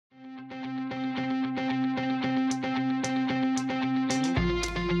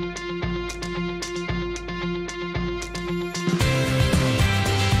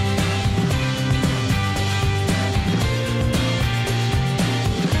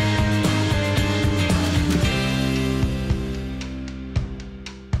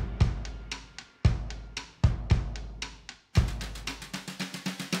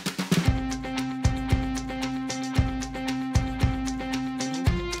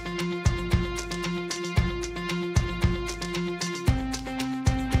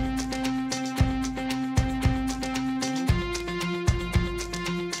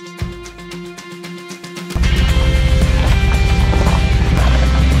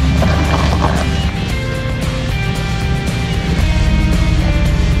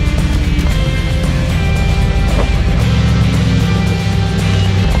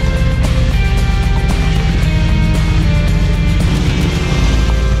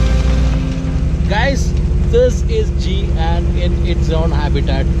this is G and in its own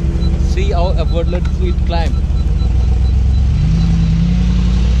habitat. See how effortlessly it climbs.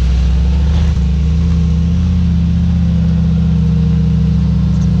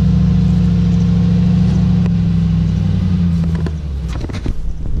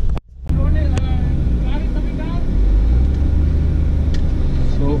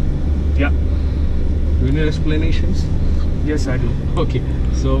 Explanations? Yes, I do. Okay,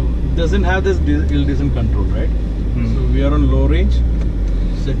 so it doesn't have this ill-decent control, right? So we are on low range,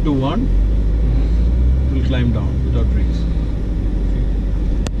 set to 1, it will climb down without brakes.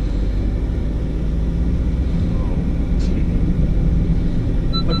 Okay.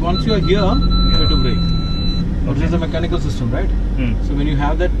 But once you are here, you have to brake. This is a mechanical system, right? So when you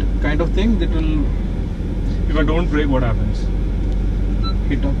have that kind of thing, that will... If I don't brake, what happens?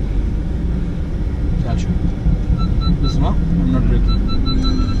 Hit up. I'll show you. This one, I'm not braking.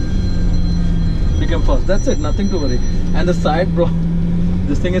 Become first. That's it. Nothing to worry. And the side, bro,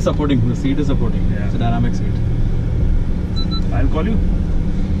 this thing is supporting. The seat is supporting. Yeah. It's a dynamic seat. I'll call you.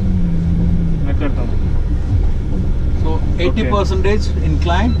 मैं करता हूँ. So 80%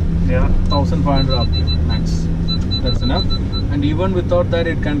 incline. Yeah. 1500 RPM max. That's enough. And even without that,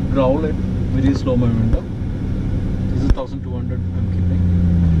 it can growl at very slow momentum. This is 1200. I'm keeping.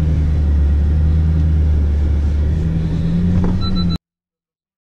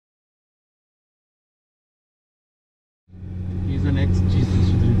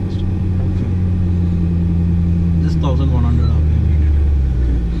 G63 customer. Just 1100 RPM needed.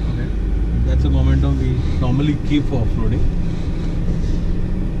 Okay. That's a momentum we normally keep for off-roading.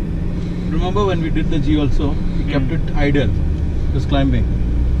 Remember when we did the G also, we kept it idle, just climbing.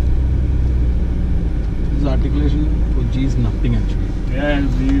 This articulation for G is nothing actually. Yeah,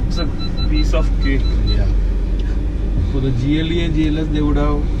 it's a piece of cake. Yeah. For the GLE and GLS, they would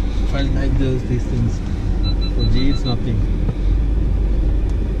have felt like this, these things. For G, it's nothing.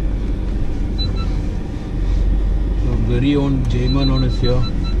 Very own J-man on is here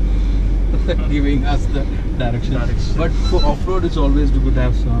giving us the direction. But for off-road it's always good to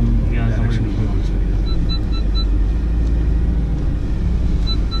have some direction also.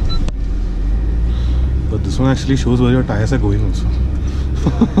 But this one actually shows where your tires are going also.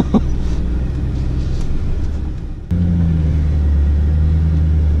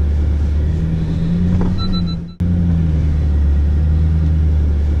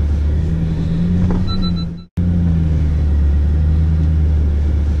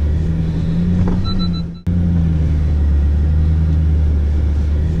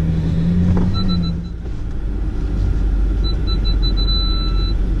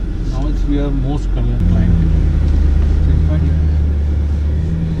 We are most climbed. So in fact,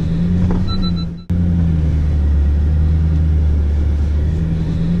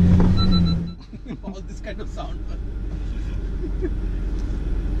 all this kind of sound.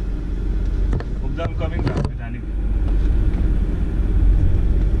 I'm coming back with anyway.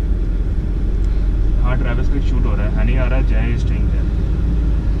 हाँ Travis का shoot हो रहा है हनी आ रहा है जय is staying there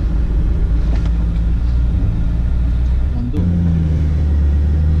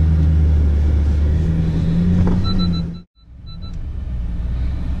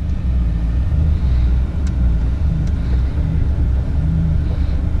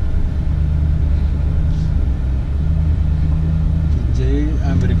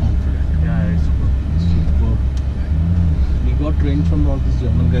I'm very confident. Yeah, it's super. We got trained from all these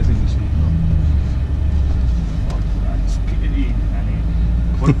German guys initially, no? Oh, that's scary, Annie.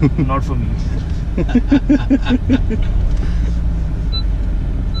 But not for me.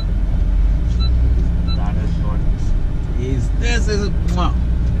 That is what this is yeah.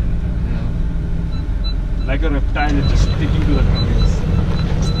 Like a reptile, it's just sticking to the ground.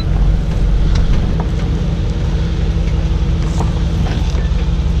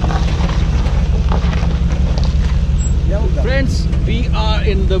 Friends, we are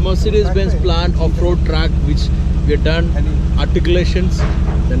in the Mercedes-Benz plant off-road track, which we have done articulations,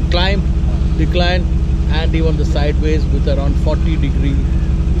 then climb, decline, and even the sideways with around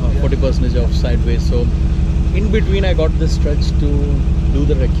 40% of sideways. So in between I got this stretch to do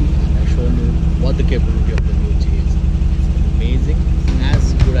the recce, and I've shown you what the capability of the new G is. It's amazing,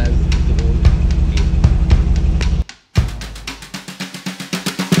 as good as